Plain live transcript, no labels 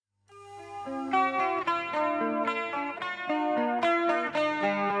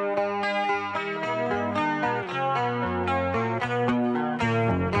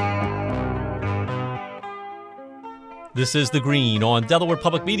This is The Green on Delaware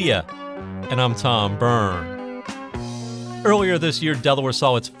Public Media, and I'm Tom Byrne. Earlier this year, Delaware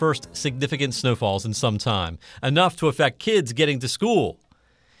saw its first significant snowfalls in some time, enough to affect kids getting to school.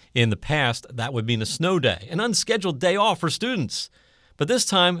 In the past, that would mean a snow day, an unscheduled day off for students. But this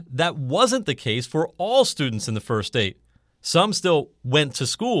time, that wasn't the case for all students in the first state. Some still went to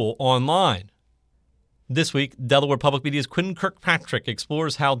school online. This week, Delaware Public Media's Quinn Kirkpatrick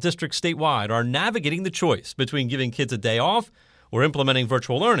explores how districts statewide are navigating the choice between giving kids a day off or implementing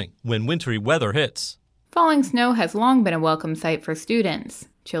virtual learning when wintry weather hits. Falling snow has long been a welcome sight for students.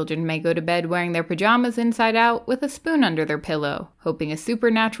 Children may go to bed wearing their pajamas inside out with a spoon under their pillow, hoping a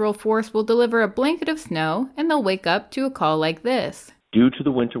supernatural force will deliver a blanket of snow and they'll wake up to a call like this. Due to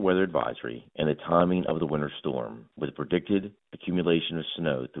the winter weather advisory and the timing of the winter storm, with predicted accumulation of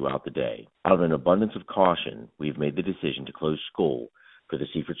snow throughout the day, out of an abundance of caution, we've made the decision to close school for the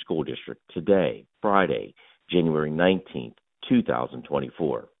Seaford School District today, Friday, January 19th,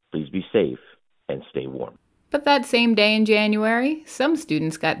 2024. Please be safe and stay warm. But that same day in January, some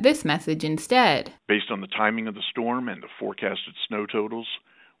students got this message instead. Based on the timing of the storm and the forecasted snow totals,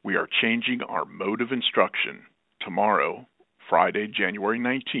 we are changing our mode of instruction tomorrow, Friday, January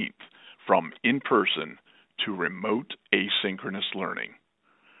 19th, from in-person to remote asynchronous learning.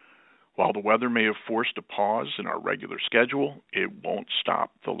 While the weather may have forced a pause in our regular schedule, it won't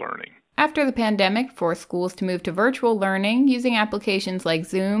stop the learning. After the pandemic forced schools to move to virtual learning using applications like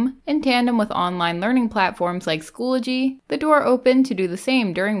Zoom, in tandem with online learning platforms like Schoology, the door opened to do the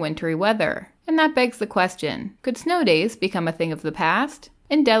same during wintry weather. And that begs the question, could snow days become a thing of the past?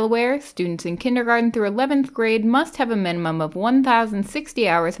 In Delaware, students in kindergarten through 11th grade must have a minimum of 1,060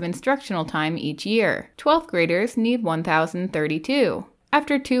 hours of instructional time each year. 12th graders need 1,032.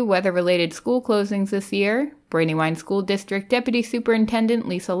 After 2 weather-related school closings this year, Brandywine School District Deputy Superintendent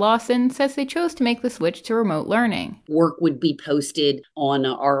Lisa Lawson says they chose to make the switch to remote learning. Work would be posted on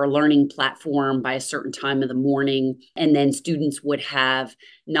our learning platform by a certain time of the morning, and then students would have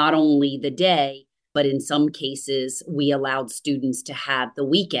not only the day, but in some cases, we allowed students to have the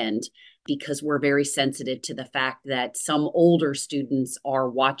weekend because we're very sensitive to the fact that some older students are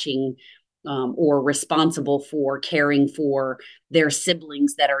watching or responsible for caring for their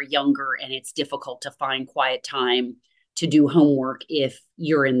siblings that are younger, and it's difficult to find quiet time to do homework if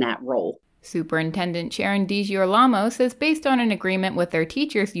you're in that role. Superintendent Sharon DiGirolamo says based on an agreement with their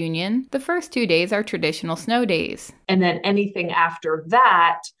teachers union, the first 2 days are traditional snow days. And then anything after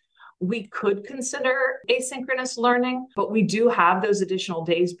that, we could consider asynchronous learning, but we do have those additional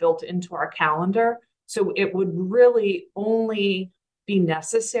days built into our calendar. So it would really only be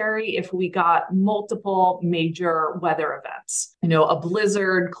necessary if we got multiple major weather events. A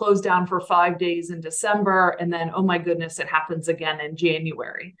blizzard closed down for 5 days in December, and then, oh my goodness, it happens again in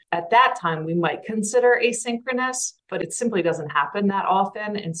January. At that time, we might consider asynchronous, but it simply doesn't happen that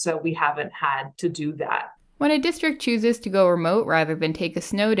often, and so we haven't had to do that. When a district chooses to go remote rather than take a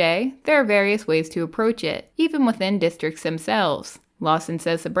snow day, there are various ways to approach it, even within districts themselves. Lawson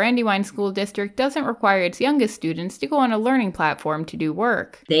says the Brandywine School District doesn't require its youngest students to go on a learning platform to do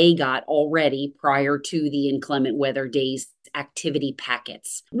work. They got already, prior to the inclement weather days, activity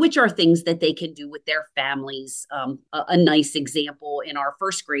packets, which are things that they can do with their families. A nice example in our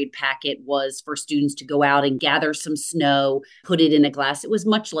first grade packet was for students to go out and gather some snow, put it in a glass. It was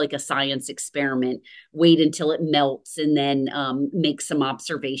much like a science experiment. Wait until it melts and then make some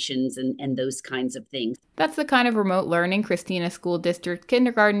observations and those kinds of things. That's the kind of remote learning Christina School District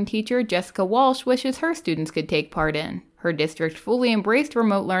kindergarten teacher Jessica Walsh wishes her students could take part in. Her district fully embraced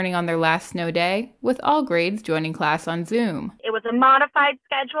remote learning on their last snow day, with all grades joining class on Zoom. It was a modified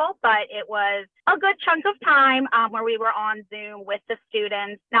schedule, but it was a good chunk of time where we were on Zoom with the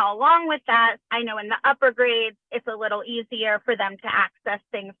students. Now, along with that, I know in the upper grades, it's a little easier for them to access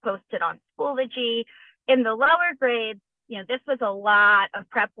things posted on Schoology. In the lower grades, this was a lot of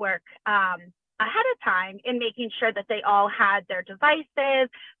prep work ahead of time in making sure that they all had their devices,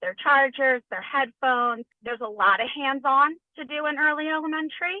 their chargers, their headphones. There's a lot of hands-on to do in early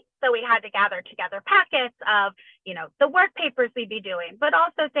elementary. So we had to gather together packets of, the work papers we'd be doing, but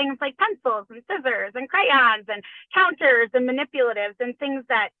also things like pencils and scissors and crayons and counters and manipulatives and things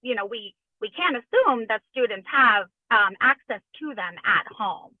that, we can't assume that students have access to them at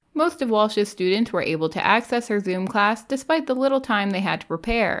home. Most of Walsh's students were able to access her Zoom class despite the little time they had to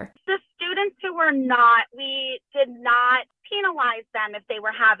prepare. The students who were not, we did not penalize them if they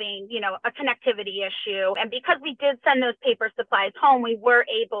were having, a connectivity issue. And because we did send those paper supplies home, we were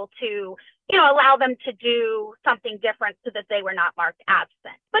able to, allow them to do something different so that they were not marked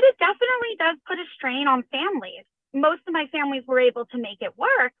absent. But it definitely does put a strain on families. Most of my families were able to make it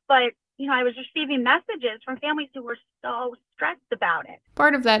work, but I was receiving messages from families who were so stressed about it.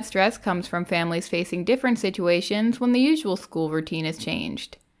 Part of that stress comes from families facing different situations when the usual school routine is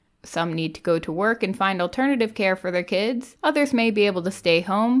changed. Some need to go to work and find alternative care for their kids. Others may be able to stay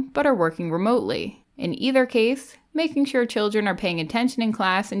home, but are working remotely. In either case, making sure children are paying attention in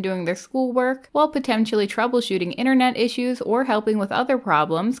class and doing their schoolwork, while potentially troubleshooting internet issues or helping with other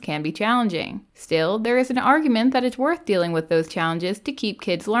problems, can be challenging. Still, there is an argument that it's worth dealing with those challenges to keep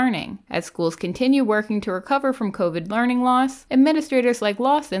kids learning. As schools continue working to recover from COVID learning loss, administrators like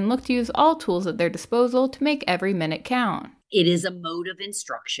Lawson look to use all tools at their disposal to make every minute count. It is a mode of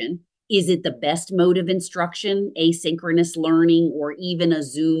instruction. Is it the best mode of instruction, asynchronous learning, or even a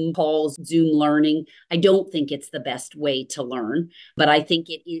Zoom calls, Zoom learning? I don't think it's the best way to learn, but I think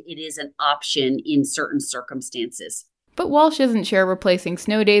it is an option in certain circumstances. But Walsh isn't sure replacing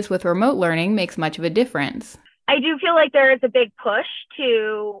snow days with remote learning makes much of a difference. I do feel like there is a big push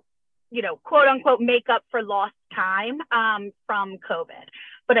to, quote unquote, make up for lost time from COVID.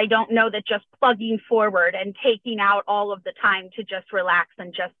 But I don't know that just plugging forward and taking out all of the time to just relax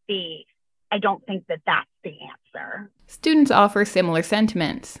and just be, I don't think that that's the answer. Students offer similar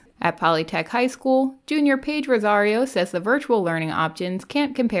sentiments. At Polytech High School, junior Paige Rosario says the virtual learning options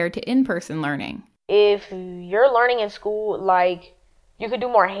can't compare to in-person learning. If you're learning in school, you could do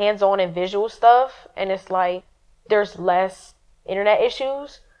more hands-on and visual stuff, and it's there's less internet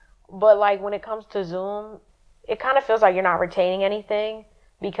issues. But when it comes to Zoom, it kind of feels like you're not retaining anything,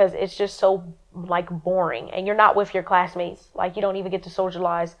 because it's just so boring, and you're not with your classmates. You don't even get to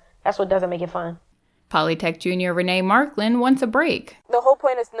socialize. That's what doesn't make it fun. Polytech junior Renee Marklin wants a break. The whole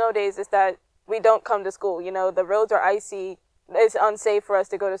point of snow days is that we don't come to school. The roads are icy. It's unsafe for us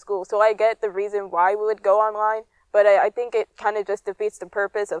to go to school. So I get the reason why we would go online, but I think it kind of just defeats the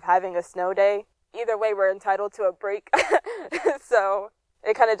purpose of having a snow day. Either way, we're entitled to a break. So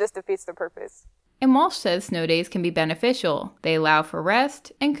it kind of just defeats the purpose. And Walsh says snow days can be beneficial. They allow for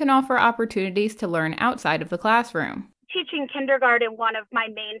rest and can offer opportunities to learn outside of the classroom. Teaching kindergarten, one of my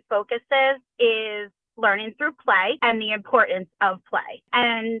main focuses is learning through play and the importance of play.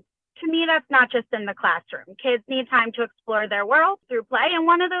 And to me, that's not just in the classroom. Kids need time to explore their world through play, and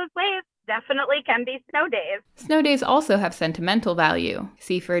one of those ways definitely can be snow days. Snow days also have sentimental value.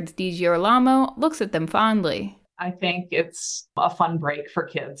 Seaford's Di Girolamo looks at them fondly. I think it's a fun break for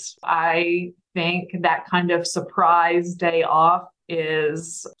kids. I think that kind of surprise day off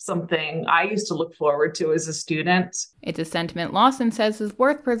is something I used to look forward to as a student. It's a sentiment Lawson says is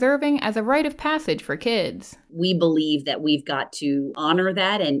worth preserving as a rite of passage for kids. We believe that we've got to honor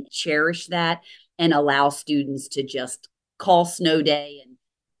that and cherish that and allow students to just call snow day and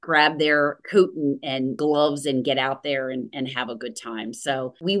grab their coat and gloves and get out there and have a good time.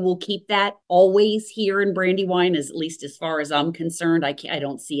 So we will keep that always here in Brandywine, at least as far as I'm concerned. I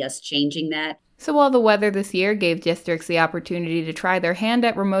don't see us changing that. So while the weather this year gave districts the opportunity to try their hand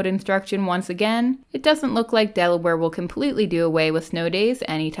at remote instruction once again, it doesn't look like Delaware will completely do away with snow days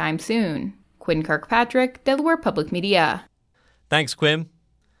anytime soon. Quinn Kirkpatrick, Delaware Public Media. Thanks, Quinn.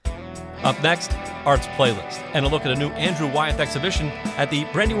 Up next, Arts Playlist, and a look at a new Andrew Wyeth exhibition at the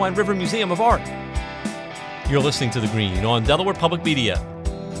Brandywine River Museum of Art. You're listening to The Green on Delaware Public Media.